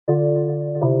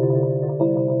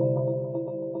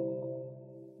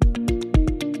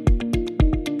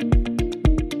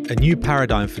new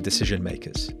paradigm for decision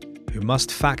makers who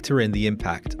must factor in the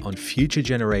impact on future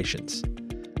generations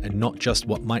and not just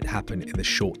what might happen in the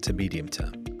short to medium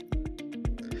term.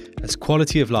 As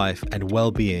quality of life and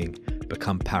well-being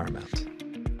become paramount.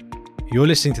 You're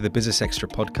listening to the Business Extra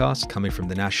podcast coming from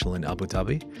the National in Abu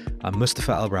Dhabi. I'm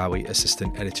Mustafa Al-Rawi,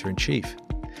 Assistant Editor-in-Chief.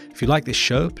 If you like this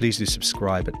show, please do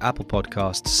subscribe at Apple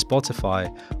Podcasts, Spotify,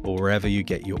 or wherever you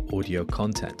get your audio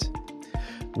content.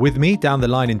 With me down the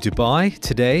line in Dubai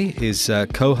today is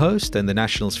co-host and the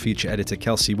National's feature editor,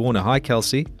 Kelsey Warner. Hi,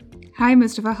 Kelsey. Hi,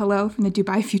 Mustafa. Hello from the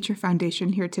Dubai Future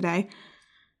Foundation here today.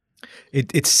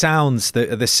 It sounds the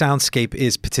soundscape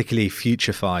is particularly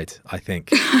futurified. I think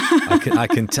I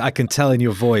can tell in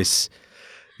your voice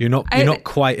you're not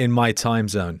quite in my time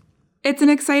zone. It's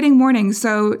an exciting morning.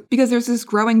 So because there's this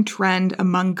growing trend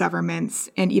among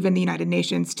governments and even the United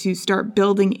Nations to start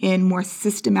building in more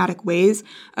systematic ways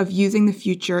of using the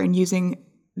future and using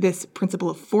this principle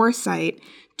of foresight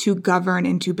to govern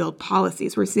and to build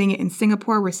policies. We're seeing it in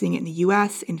Singapore, we're seeing it in the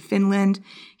US, in Finland,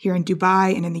 here in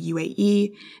Dubai, and in the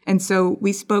UAE. And so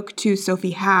we spoke to Sophie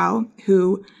Howe,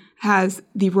 who has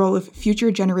the role of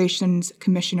Future Generations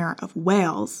Commissioner of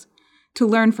Wales, to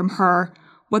learn from her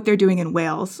what they're doing in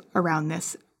Wales around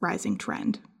this rising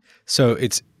trend. So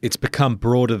it's become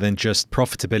broader than just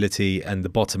profitability and the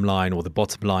bottom line, or the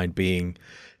bottom line being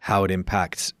how it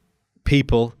impacts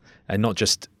people, and not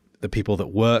just the people that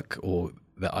work or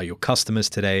that are your customers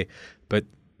today, but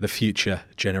the future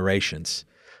generations.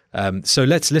 So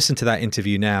let's listen to that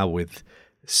interview now with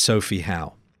Sophie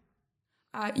Howe.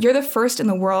 You're the first in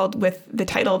the world with the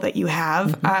title that you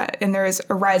have, and there is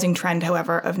a rising trend,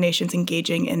 however, of nations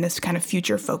engaging in this kind of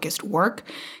future-focused work.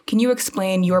 Can you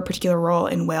explain your particular role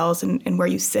in Wales and where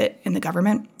you sit in the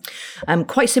government?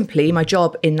 Quite simply, my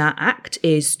job in that act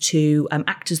is to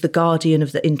act as the guardian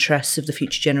of the interests of the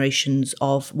future generations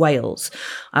of Wales.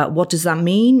 What does that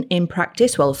mean in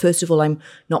practice? Well, first of all, I'm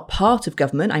not part of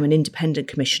government. I'm an independent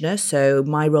commissioner. So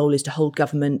my role is to hold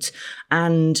government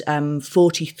and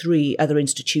 43 other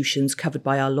institutions covered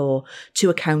by our law to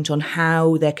account on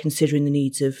how they're considering the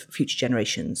needs of future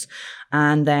generations.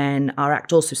 And then our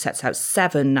Act also sets out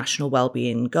 7 national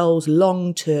wellbeing goals,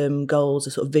 long-term goals,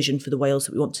 a sort of vision for the Wales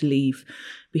that we want to leave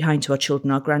behind to our children,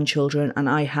 our grandchildren. And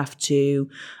I have to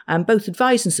both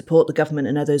advise and support the government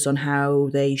and others on how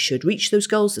they should reach those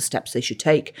goals, the steps they should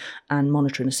take, and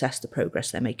monitor and assess the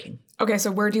progress they're making. Okay,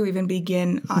 so where do you even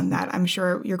begin on that? I'm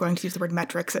sure you're going to use the word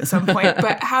metrics at some point,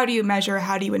 but how do you measure?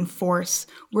 How do you enforce?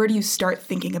 Where do you start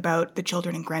thinking about the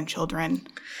children and grandchildren?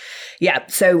 Yeah,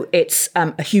 so it's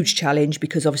a huge challenge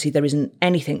because obviously there isn't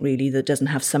anything really that doesn't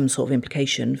have some sort of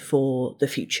implication for the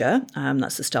future.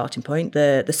 That's the starting point.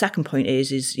 The second point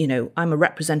is I'm a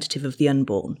representative of the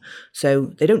unborn.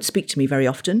 So they don't speak to me very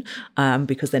often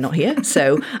because they're not here.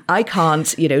 So I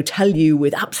can't, tell you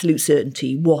with absolute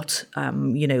certainty what,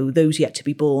 those yet to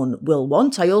be born will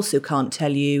want. I also can't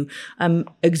tell you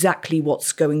exactly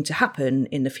what's going to happen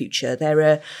in the future. There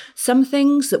are some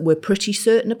things that we're pretty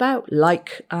certain about,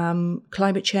 like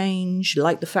climate change,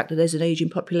 like the fact that there's an aging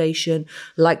population,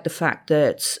 like the fact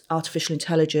that artificial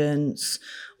intelligence,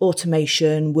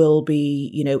 automation will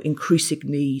be,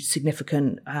 increasingly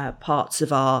significant parts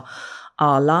of our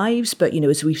lives. But,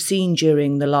 as we've seen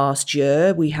during the last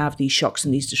year, we have these shocks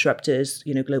and these disruptors,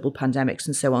 global pandemics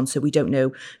and so on. So we don't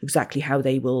know exactly how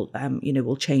they will,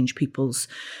 will change people's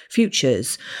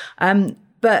futures.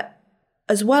 But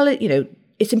as well,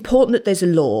 it's important that there's a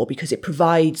law because it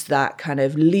provides that kind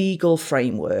of legal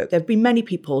framework. There have been many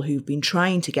people who've been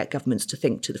trying to get governments to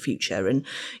think to the future. And,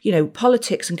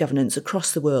 politics and governance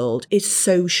across the world is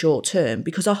so short term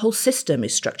because our whole system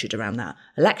is structured around that.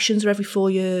 Elections are every 4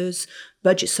 years.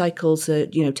 Budget cycles are,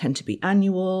 tend to be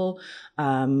annual.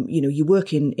 You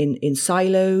work in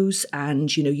silos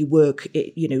and, you work,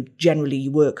 generally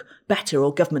you work better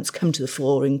or governments come to the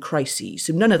fore in crises.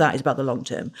 So none of that is about the long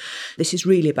term. This is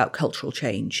really about cultural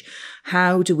change.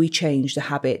 How do we change the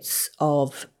habits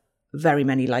of very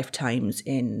many lifetimes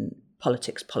in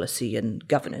politics, policy and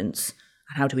governance?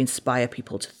 And how do we inspire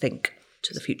people to think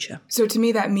to the future? So to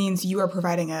me, that means you are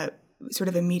providing a sort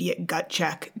of immediate gut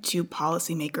check to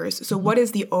policymakers. So what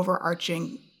is the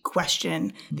overarching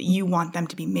question that you want them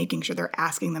to be making sure they're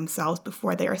asking themselves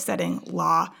before they are setting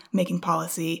law, making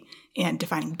policy, and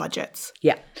defining budgets?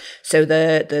 Yeah. So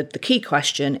the key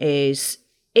question is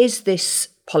this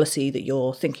policy that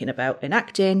you're thinking about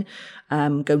enacting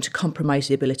going to compromise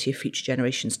the ability of future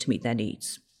generations to meet their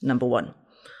needs? Number one.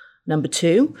 Number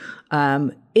two,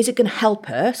 is it going to help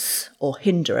us or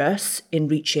hinder us in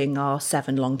reaching our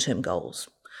 7 long-term goals?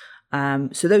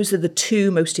 So those are the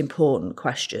two most important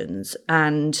questions.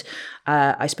 And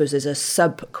I suppose there's a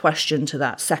sub-question to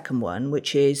that second one,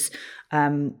 which is,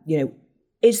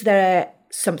 is there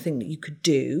something that you could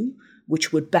do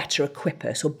which would better equip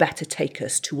us or better take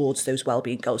us towards those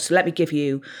wellbeing goals? So let me give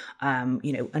you,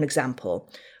 an example.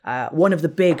 One of the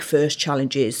big first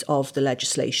challenges of the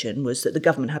legislation was that the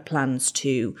government had plans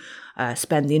to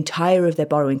spend the entire of their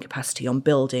borrowing capacity on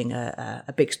building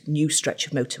a big new stretch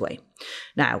of motorway.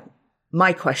 Now,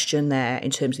 my question there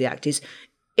in terms of the Act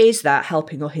is that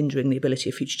helping or hindering the ability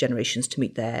of future generations to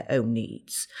meet their own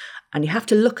needs? And you have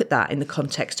to look at that in the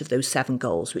context of those 7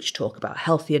 goals, which talk about a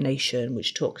healthier nation,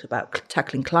 which talks about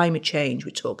tackling climate change,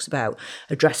 which talks about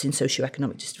addressing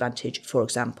socioeconomic disadvantage, for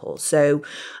example. So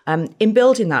in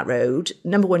building that road,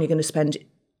 number one, you're going to spend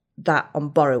that on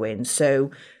borrowing.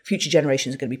 So future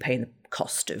generations are going to be paying the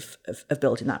cost of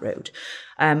building that road.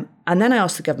 And then I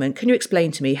asked the government, can you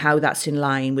explain to me how that's in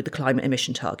line with the climate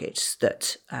emission targets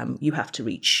that you have to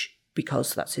reach,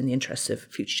 because that's in the interests of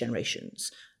future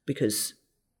generations, because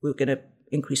we're going to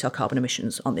increase our carbon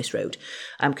emissions on this road.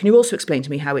 Can you also explain to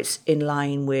me how it's in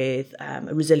line with a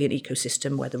resilient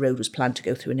ecosystem where the road was planned to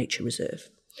go through a nature reserve,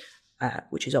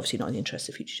 which is obviously not in the interest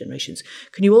of future generations?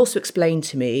 Can you also explain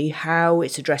to me how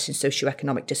it's addressing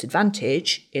socioeconomic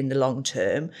disadvantage in the long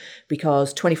term,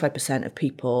 because 25% of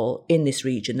people in this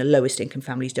region, the lowest income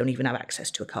families, don't even have access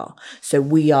to a car. So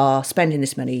we are spending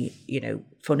this money,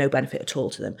 for no benefit at all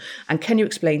to them. And can you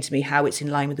explain to me how it's in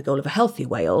line with the goal of a healthier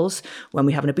Wales when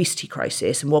we have an obesity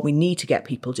crisis, and what we need to get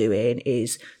people doing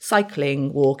is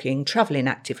cycling, walking, travelling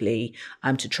actively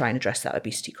to try and address that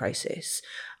obesity crisis?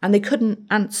 And they couldn't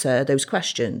answer those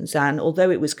questions. And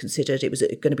although it was considered it was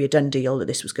going to be a done deal that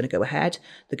this was going to go ahead,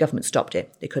 the government stopped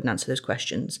it. They couldn't answer those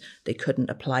questions. They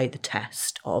couldn't apply the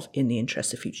test of in the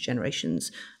interest of future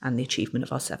generations and the achievement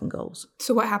of our 7 goals.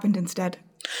 So what happened instead?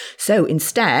 So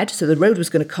the road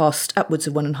was going to cost upwards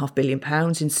of £1.5 billion.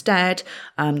 Instead,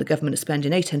 the government is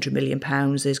spending £800 million.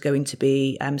 There's going to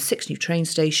be 6 new train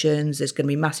stations. There's going to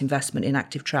be mass investment in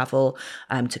active travel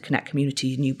to connect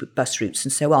communities, new bus routes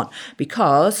and so on,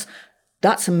 because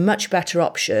that's a much better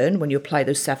option when you apply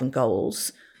those 7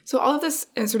 goals. So all of this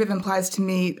sort of implies to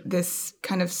me this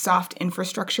kind of soft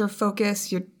infrastructure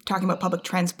focus. You're talking about public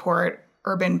transport,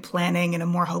 urban planning in a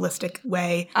more holistic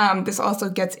way. This also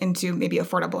gets into maybe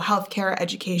affordable healthcare,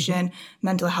 education,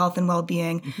 mental health and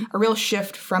well-being, a real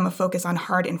shift from a focus on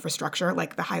hard infrastructure,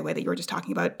 like the highway that you were just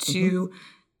talking about, to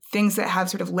things that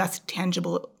have sort of less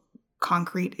tangible,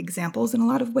 concrete examples in a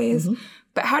lot of ways.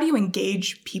 But how do you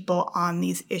engage people on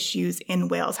these issues in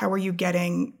Wales? How are you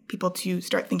getting people to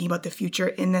start thinking about the future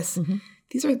in this?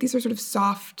 These are sort of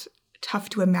soft, tough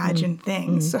to imagine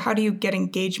things. So how do you get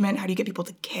engagement? How do you get people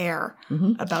to care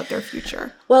about their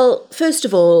future? Well, first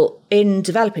of all, in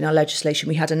developing our legislation,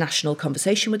 we had a national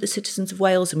conversation with the citizens of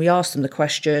Wales, and we asked them the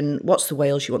question, what's the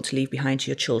Wales you want to leave behind to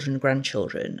your children and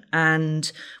grandchildren?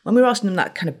 And when we were asking them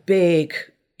that kind of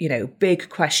big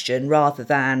question, rather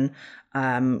than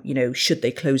should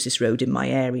they close this road in my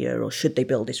area, or should they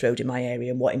build this road in my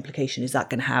area, and what implication is that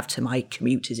going to have to my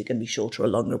commute? Is it going to be shorter or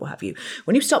longer, or what have you?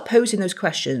 When you start posing those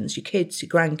questions, your kids, your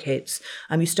grandkids,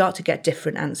 you start to get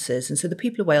different answers. And so the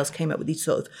people of Wales came up with these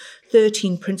sort of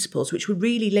 13 principles, which would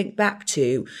really link back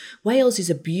to Wales is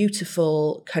a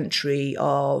beautiful country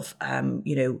of,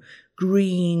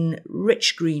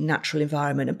 rich green natural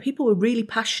environment, and people were really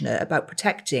passionate about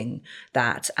protecting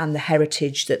that and the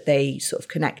heritage that they sort of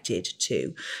connected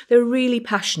to. They were really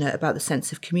passionate about the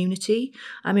sense of community.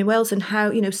 Wales, and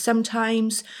how,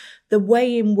 sometimes the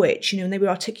way in which, and they were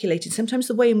articulating, sometimes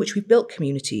the way in which we built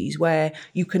communities where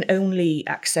you can only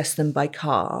access them by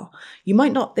car, they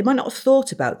might not have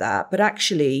thought about that, but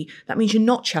actually that means you're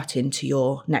not chatting to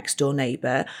your next door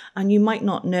neighbour, and you might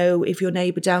not know if your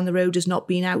neighbour down the road has not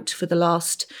been out for the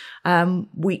last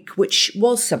week, which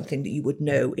was something that you would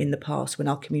know in the past when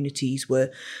our communities were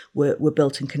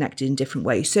built and connected in different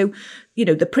ways. So,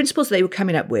 the principles they were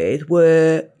coming up with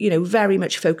were, very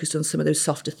much focused on some of those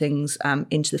softer things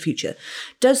into the future.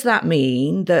 Does that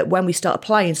mean that when we start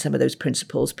applying some of those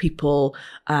principles, people,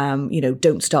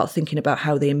 don't start thinking about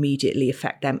how they immediately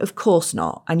affect them? Of course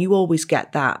not. And you always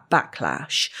get that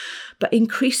backlash. But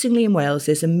increasingly in Wales,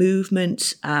 there's a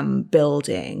movement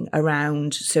building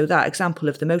around, so that example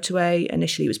of the motorway,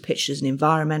 initially it was pitched as an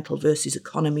environmental versus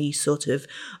economy sort of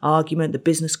argument. The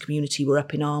business community were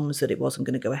up in arms that it wasn't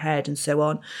going to go ahead and so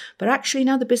on. But actually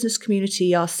now the business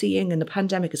community are seeing, and the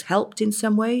pandemic has helped in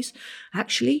some ways,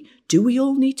 actually, do we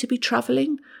all need to be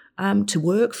travelling to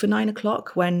work for 9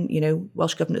 o'clock when,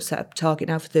 Welsh Government have set up a target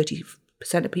now for 30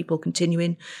 of people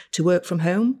continuing to work from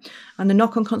home. And the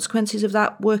knock-on consequences of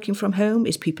that working from home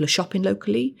is people are shopping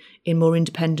locally in more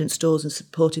independent stores and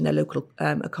supporting their local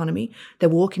economy. They're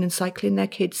walking and cycling their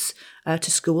kids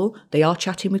to school. They are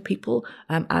chatting with people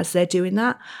as they're doing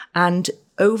that. And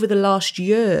over the last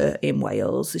year in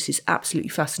Wales, this is absolutely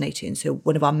fascinating. So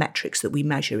one of our metrics that we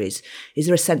measure is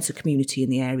there a sense of community in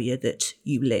the area that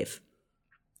you live?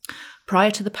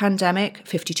 Prior to the pandemic,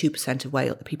 52%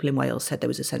 of people in Wales said there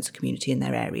was a sense of community in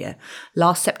their area.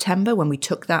 Last September, when we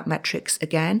took that metrics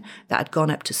again, that had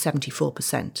gone up to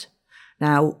 74%.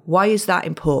 Now, why is that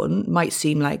important? Might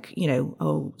seem like,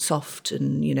 soft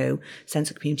and,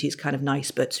 sense of community is kind of nice,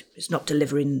 but it's not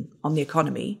delivering on the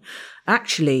economy.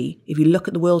 Actually, if you look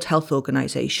at the World Health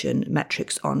Organization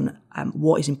metrics on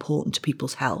what is important to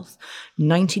people's health,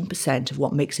 19% of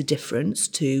what makes a difference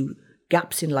to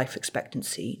gaps in life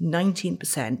expectancy,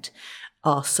 19%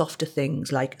 are softer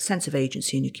things like sense of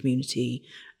agency in your community,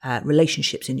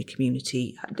 relationships in your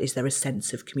community. Is there a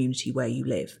sense of community where you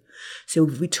live? So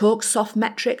if we talk soft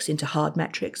metrics into hard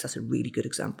metrics, that's a really good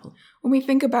example. When we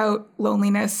think about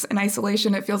loneliness and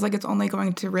isolation, it feels like it's only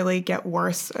going to really get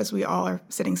worse as we all are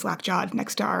sitting slack-jawed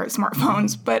next to our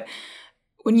smartphones. But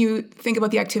when you think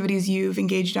about the activities you've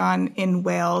engaged on in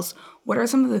Wales, what are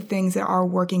some of the things that are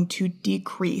working to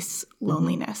decrease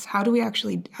loneliness? How do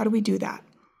we do that?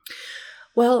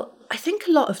 Well, I think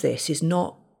a lot of this is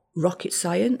not rocket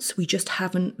science. We just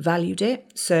haven't valued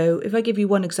it. So if I give you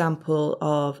one example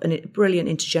of a brilliant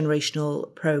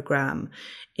intergenerational program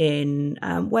in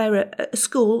where a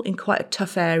school in quite a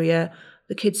tough area,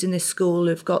 the kids in this school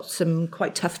have got some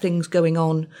quite tough things going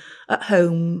on at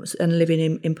home and living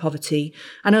in poverty,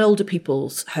 and an older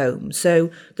people's home.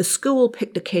 So the school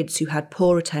picked the kids who had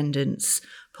poor attendance,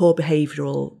 poor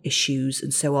behavioural issues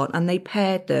and so on, and they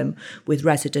paired them with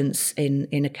residents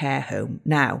in a care home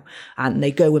now, and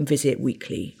they go and visit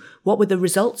weekly. What were the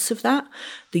results of that?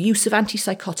 The use of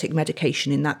antipsychotic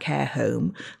medication in that care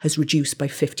home has reduced by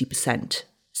 50%.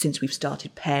 Since we've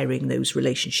started pairing those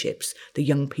relationships, the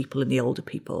young people and the older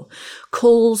people.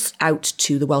 Calls out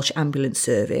to the Welsh Ambulance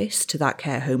Service to that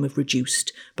care home have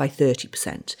reduced by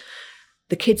 30%.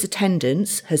 The kids'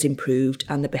 attendance has improved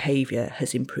and the behaviour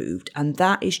has improved. And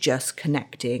that is just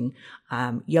connecting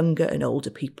younger and older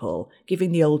people,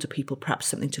 giving the older people perhaps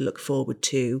something to look forward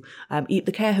to.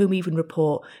 The care home even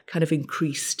report kind of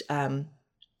increased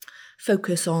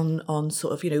focus on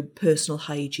sort of, personal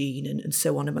hygiene and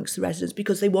so on amongst the residents,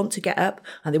 because they want to get up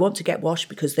and they want to get washed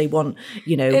because they want,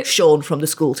 Sean from the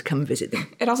school to come and visit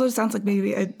them. It also sounds like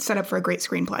maybe a setup for a great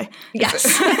screenplay. Yes.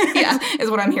 is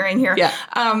what I'm hearing here. Yeah.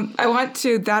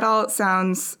 That all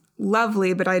sounds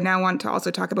lovely, but I now want to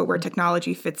also talk about where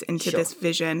technology fits into this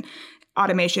vision.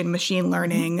 Automation, machine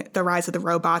learning, the rise of the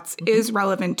robots is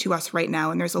relevant to us right now.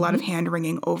 And there's a lot of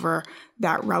hand-wringing over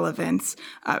that relevance,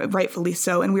 rightfully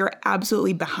so. And we are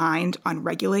absolutely behind on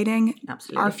regulating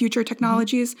our future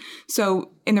technologies.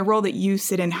 So in the role that you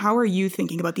sit in, how are you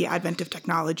thinking about the advent of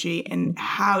technology and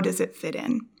how does it fit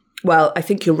in? Well, I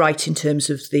think you're right in terms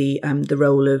of the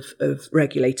role of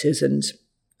regulators. And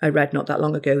I read not that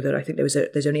long ago that I think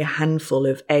there's only a handful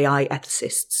of AI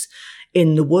ethicists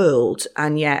in the world.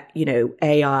 And yet,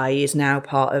 AI is now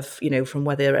part of, from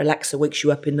whether Alexa wakes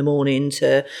you up in the morning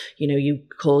to, you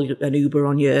call an Uber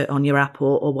on your app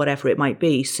or whatever it might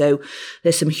be. So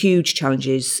there's some huge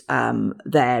challenges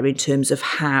there in terms of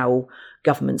how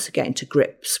governments are getting to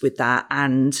grips with that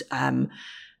and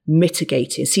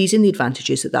mitigating, seizing the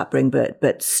advantages that bring,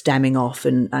 but stemming off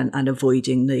and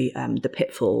avoiding the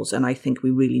pitfalls. And I think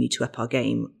we really need to up our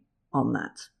game on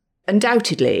that.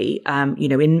 Undoubtedly,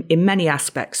 in many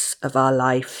aspects of our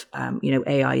life,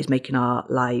 AI is making our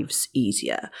lives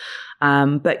easier.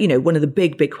 But, one of the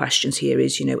big questions here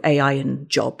is, AI and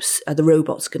jobs. Are the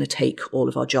robots going to take all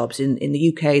of our jobs? In the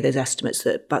UK, there's estimates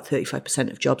that about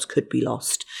 35% of jobs could be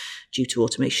lost due to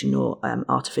automation or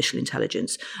artificial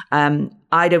intelligence.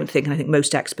 I don't think, and I think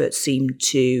most experts seem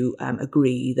to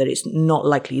agree that it's not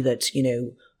likely that,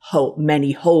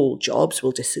 many whole jobs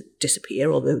will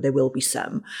disappear, although there will be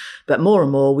some. But more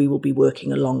and more, we will be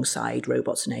working alongside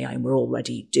robots and AI, and we're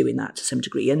already doing that to some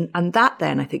degree. And that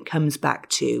then, I think, comes back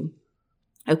to,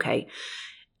 okay,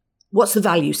 what's the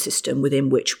value system within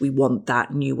which we want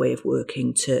that new way of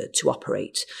working to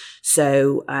operate?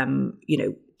 So,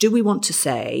 do we want to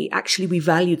say, actually, we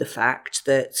value the fact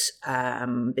that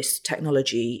this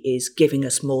technology is giving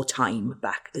us more time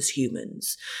back as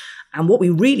humans? And what we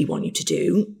really want you to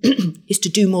do is to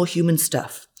do more human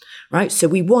stuff, right? So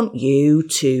we want you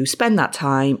to spend that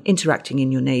time interacting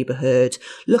in your neighbourhood,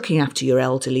 looking after your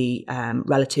elderly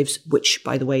relatives, which,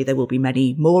 by the way, there will be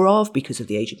many more of because of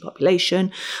the ageing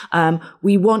population.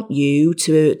 We want you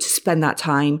to spend that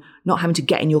time not having to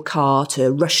get in your car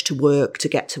to rush to work, to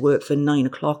get to work for 9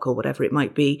 o'clock or whatever it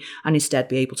might be, and instead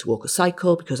be able to walk or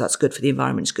cycle because that's good for the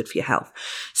environment, it's good for your health.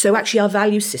 So actually our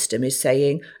value system is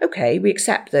saying, okay, we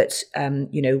accept that,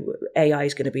 AI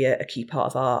is going to be a key part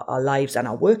of our lives and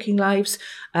our working lives,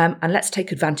 and let's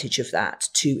take advantage of that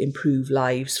to improve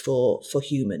lives for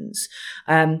humans.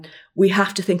 We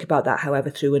have to think about that,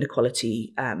 however, through an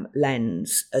equality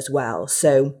lens as well.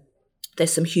 So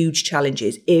there's some huge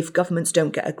challenges if governments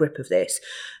don't get a grip of this,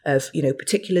 of,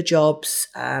 particular jobs,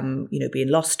 being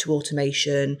lost to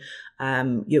automation.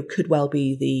 Could well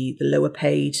be the lower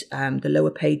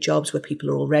paid jobs where people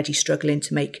are already struggling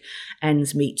to make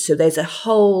ends meet. So there's a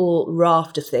whole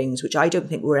raft of things which I don't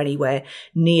think we're anywhere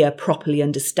near properly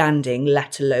understanding,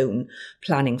 let alone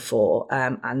planning for.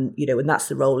 And that's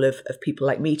the role of people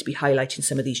like me to be highlighting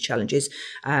some of these challenges.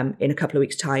 In a couple of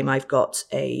weeks' time, I've got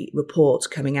a report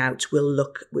coming out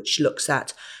which looks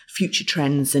at future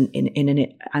trends and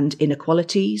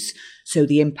inequalities. So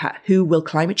the impact, who will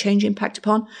climate change impact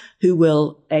upon, who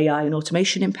will AI and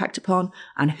automation impact upon,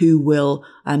 and who will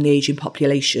the ageing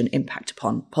population impact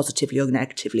upon, positively or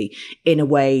negatively, in a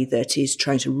way that is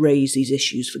trying to raise these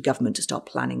issues for government to start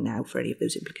planning now for any of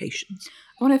those implications.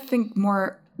 I want to think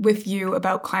more with you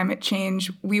about climate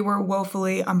change. We were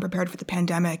woefully unprepared for the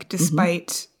pandemic,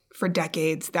 despite for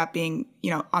decades that being,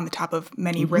 on the top of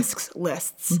many risks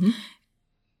lists.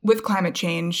 With climate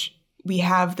change, we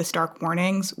have the stark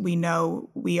warnings. We know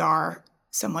we are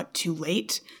somewhat too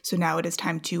late. So now it is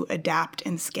time to adapt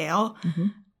and scale.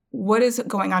 What is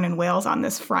going on in Wales on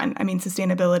this front? I mean,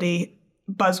 sustainability,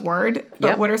 buzzword,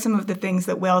 but what are some of the things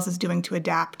that Wales is doing to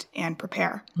adapt and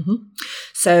prepare?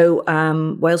 So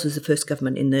Wales was the first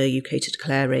government in the UK to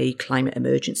declare a climate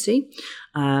emergency.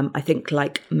 I think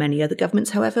like many other governments,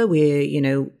 however, we're,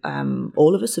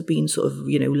 all of us have been sort of,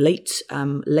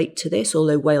 late to this,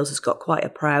 although Wales has got quite a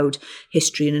proud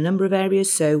history in a number of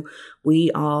areas. So we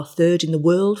are third in the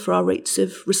world for our rates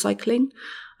of recycling.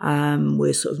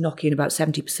 We're sort of knocking about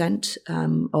 70%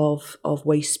 of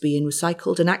waste being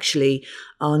recycled. And actually,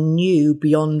 our new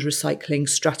Beyond Recycling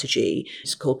strategy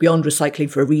is called Beyond Recycling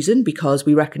for a reason, because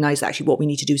we recognise that actually what we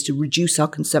need to do is to reduce our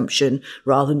consumption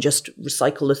rather than just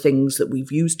recycle the things that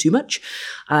we've used too much.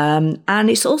 And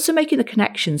it's also making the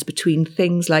connections between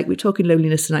things like, we were talking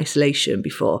loneliness and isolation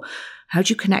before. How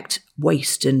do you connect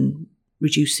waste and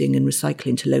reducing and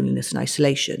recycling to loneliness and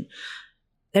isolation?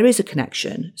 There is a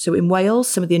connection. So in Wales,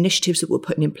 some of the initiatives that we're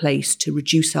putting in place to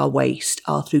reduce our waste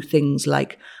are through things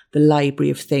like the Library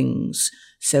of Things.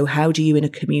 So how do you, in a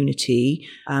community,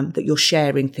 that you're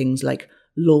sharing things like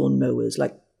lawn mowers,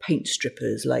 like paint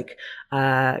strippers, like,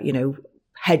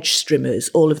 hedge trimmers,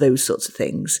 all of those sorts of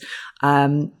things.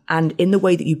 And in the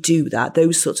way that you do that,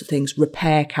 those sorts of things,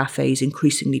 repair cafes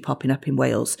increasingly popping up in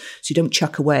Wales. So you don't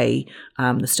chuck away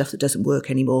the stuff that doesn't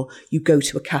work anymore. You go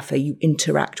to a cafe, you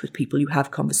interact with people, you have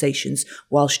conversations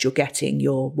whilst you're getting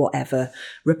your whatever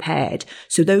repaired.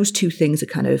 So those two things are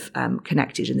kind of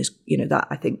connected, and this, that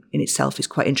I think in itself is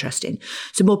quite interesting.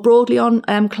 So more broadly on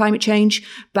climate change,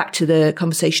 back to the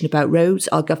conversation about roads,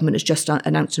 our government has just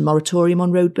announced a moratorium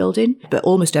on road building, but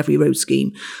almost every road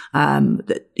scheme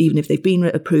that even if they've been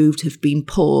approved, have been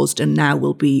paused and now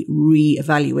will be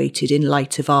re-evaluated in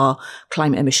light of our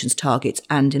climate emissions targets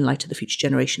and in light of the Future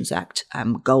Generations Act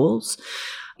goals.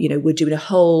 We're doing a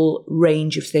whole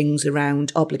range of things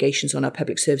around obligations on our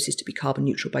public services to be carbon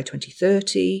neutral by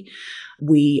 2030.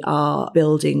 We are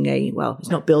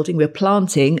we're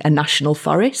planting a national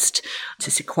forest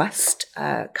to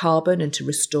sequester carbon and to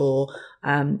restore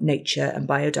nature and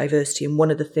biodiversity. And one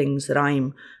of the things that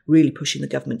I'm really pushing the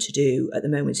government to do at the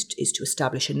moment is to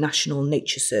establish a national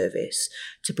nature service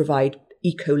to provide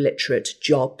eco-literate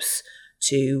jobs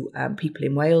to people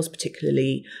in Wales,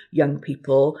 particularly young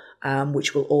people,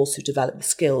 which will also develop the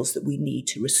skills that we need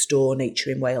to restore nature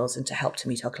in Wales and to help to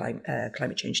meet our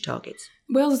climate change targets.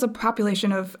 Wales is a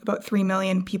population of about 3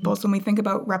 million people. So when we think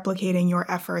about replicating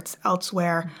your efforts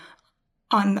elsewhere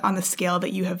on the scale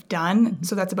that you have done,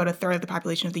 so that's about a third of the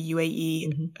population of the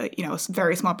UAE, a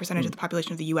very small percentage of the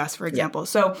population of the US, for example. Yeah.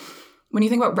 So when you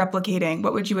think about replicating,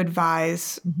 what would you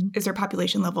advise? Is there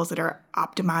population levels that are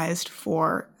optimized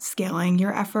for scaling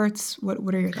your efforts? What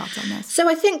are your thoughts on this? So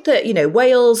I think that,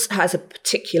 Wales has a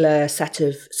particular set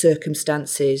of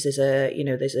circumstances. There's a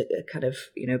kind of,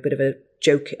 a bit of a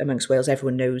joke amongst Wales,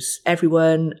 everyone knows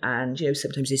everyone, and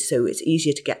sometimes it's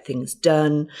easier to get things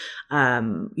done.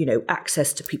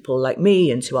 Access to people like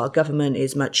me and to our government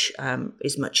is much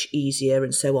easier,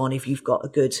 and so on, if you've got a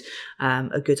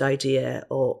good idea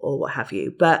or what have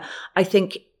you. But I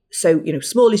think, so,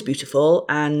 small is beautiful,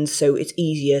 and so it's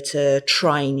easier to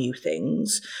try new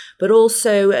things. But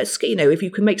also, if you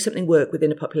can make something work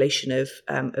within a population of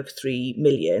 3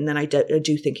 million, then I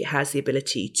do think it has the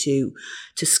ability to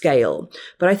scale.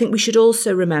 But I think we should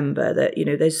also remember that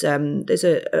there's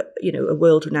a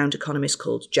world-renowned economist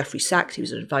called Jeffrey Sachs. He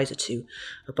was an advisor to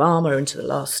Obama and to the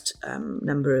last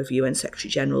number of UN Secretary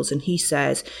Generals, and he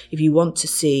says if you want to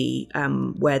see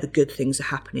where the good things are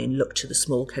happening, look to the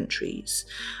small countries.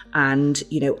 And,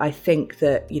 I think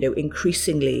that,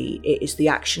 increasingly it is the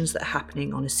actions that are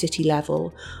happening on a city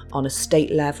level, on a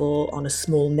state level, on a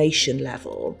small nation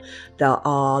level that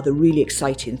are the really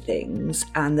exciting things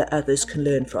and that others can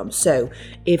learn from. So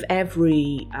if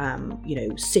every,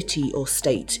 city or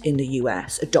state in the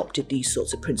US adopted these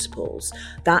sorts of principles,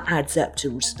 that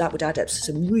would add up to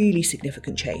some really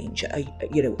significant change,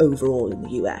 overall in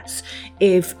the US.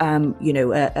 If,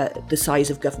 the size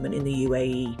of government in the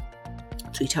UAE,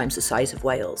 3 times the size of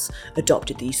Wales,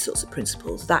 adopted these sorts of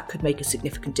principles, that could make a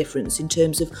significant difference in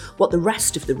terms of what the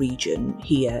rest of the region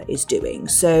here is doing.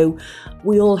 So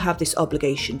we all have this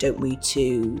obligation, don't we,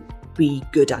 to be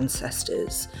good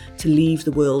ancestors, to leave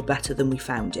the world better than we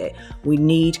found it. We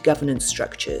need governance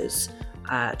structures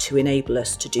to enable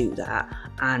us to do that,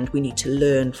 and we need to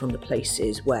learn from the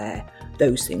places where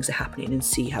those things are happening and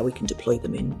see how we can deploy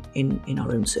them in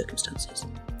our own circumstances.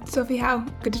 Sophie Howe,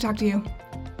 good to talk to you.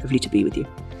 Lovely to be with you.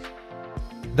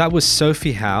 That was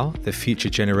Sophie Howe, the Future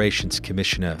Generations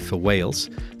Commissioner for Wales,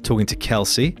 talking to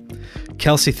Kelsey.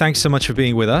 Kelsey, thanks so much for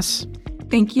being with us.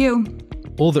 Thank you.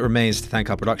 All that remains to thank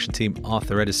our production team,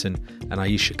 Arthur Edison and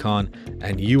Aisha Khan,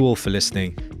 and you all for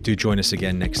listening. Do join us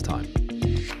again next time.